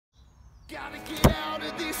Gotta get out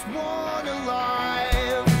of this one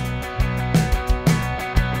alive.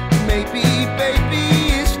 Maybe,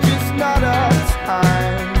 baby, it's just not our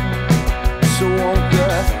time. So won't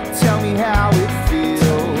you tell me how it feels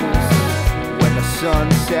when the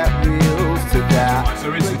sunset reels to that? Right, so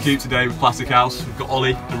we're into the coop today with Plastic House. We've got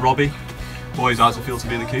Ollie and Robbie. Boys, how's it feel to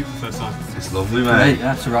be in the coop for the first time? It's lovely, mate. Great,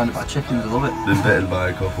 yeah, surrounded by chickens, I love it. Been bitten by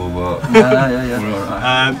a couple, but Yeah. we're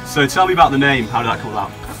alright. So tell me about the name. How did that come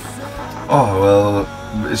about? Oh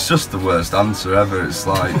well, it's just the worst answer ever. It's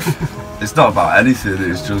like it's not about anything.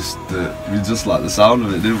 It's just that we just like the sound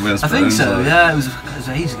of it, didn't we? I think so. Like, yeah, it was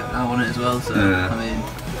ages ago now, wasn't it, as well? So yeah. I mean,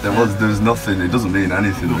 there was nothing. It doesn't mean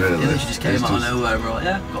anything really. Yeah, she just came out of nowhere and we're like,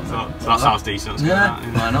 yeah, got So that sounds decent. Let's go yeah,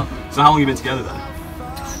 with that. why not? So how long have you been together then?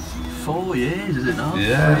 4 years, is it now?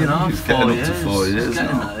 Yeah, 3.5, it's getting 4 up years. to 4 years It's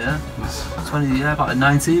getting now. there, yeah. 20, yeah, about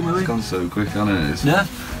 19 maybe. It's gone so quick, hasn't it? It's Yeah, it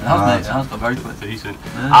has, mate. It has got very quick. Decent.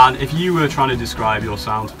 Yeah. And if you were trying to describe your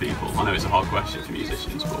sound to people, I know it's a hard question for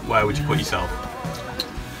musicians, but where would you put yourself?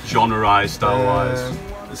 Genre-wise, style-wise?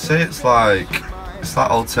 say it's like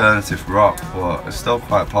alternative rock, but it's still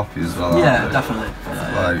quite poppy as well. Yeah, definitely.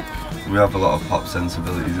 Yeah, Like we have a lot of pop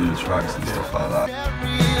sensibilities in the tracks and stuff like that.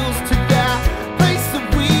 Reels to that place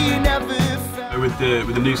that we never found. With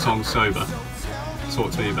the new song Sober,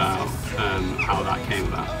 talk to me about how that came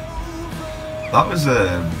about. That was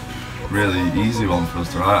a really easy one for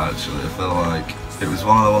us to write actually. I feel like it was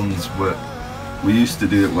one of the ones where we used to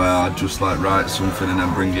do it where I'd just like write something and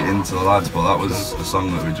then bring it into the lads, but that was a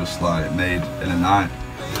song that we just like made in a night.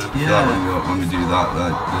 Yeah. When we do that,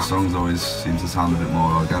 like, the songs always seem to sound a bit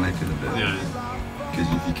more organic and a bit. Yeah. Because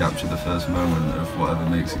if you capture the first moment of whatever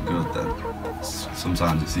makes it good, then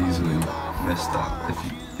sometimes it's easily missed that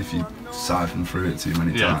if you siphon through it too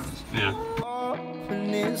many times. Yeah.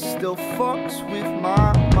 And it still fucks with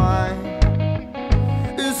my mind.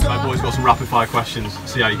 Right, boys, got some rapid fire questions.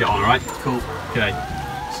 See how you get on, alright? Cool. Okay.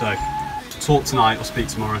 So, talk tonight or speak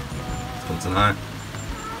tomorrow. Till tonight.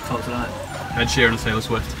 Talk tonight. Ed Sheeran or Taylor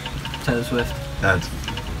Swift. Taylor Swift. Ed.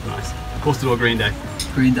 Nice. Custard or Green Day.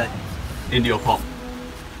 Green Day. Indie or pop.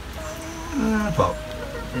 Pop.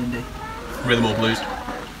 Indie. Rhythm or blues.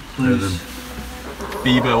 Blues. Rhythm.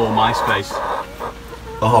 Bebo or MySpace.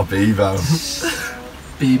 Oh, Bevo.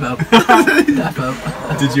 Bebo.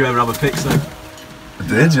 Defo. Did you ever have a Pixel? I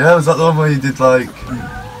did, yeah. Was that the one where you did like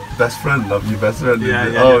best friend? Love your best friend? Yeah,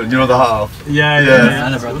 did yeah, Oh, yeah. your other half. Yeah. I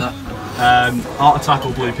never had that. Art Attack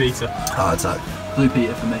or Blue Peter. Heart attack. Blue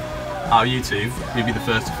Peter for me. Out of you two, who'd be the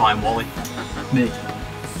first to find Wally? Me.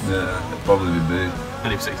 Yeah, it'd probably be.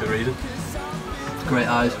 Any particular reason? Great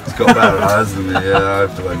eyes. He's got better eyes than me. Yeah, I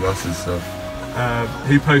have to wear glasses, so.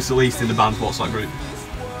 Who posts the least in the band's WhatsApp group?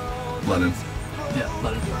 Lennon. Yeah,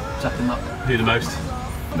 let him. Second that. Who the most?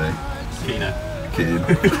 Me. Keno. Keen.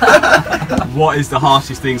 What is the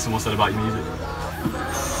harshest thing someone said about your music?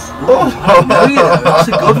 Oh yeah, that's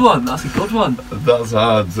a good one. That's a good one. That's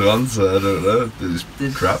hard to answer. I don't know. It's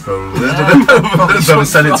crap, probably. Yeah, probably Never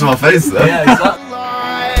said it to my face though. Yeah, exactly.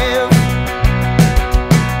 Alive.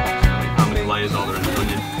 How many layers are there in an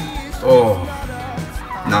onion? Oh,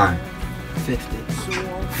 9. 50.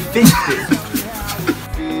 50!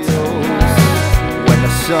 When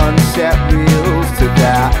the sunset reels to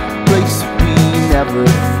that place we never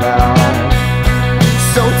found.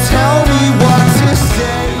 So tell me what to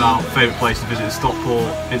say. About favourite place to visit in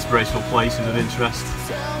Stockport, inspirational places of interest.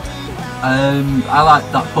 I like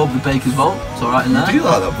that pub, the Baker's Vault. It's alright in there. Do you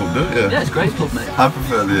like that pub, don't you? Yeah, it's a great pub, mate. I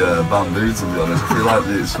prefer the bamboo, to be honest. I feel like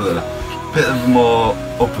it's for a bit of more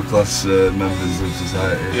upper class members of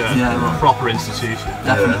society. Yeah, Yeah. a proper institution.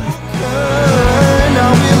 Definitely.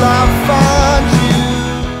 Now will I find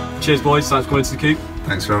you? Cheers boys, thanks for coming to the coop.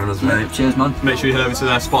 Thanks for having us, mate. Cheers, man. Make sure you head over to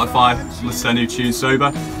their Spotify, listen to their new tune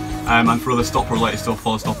Sober, and for other Stockport related stuff,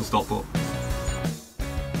 follow Stop and Stockport.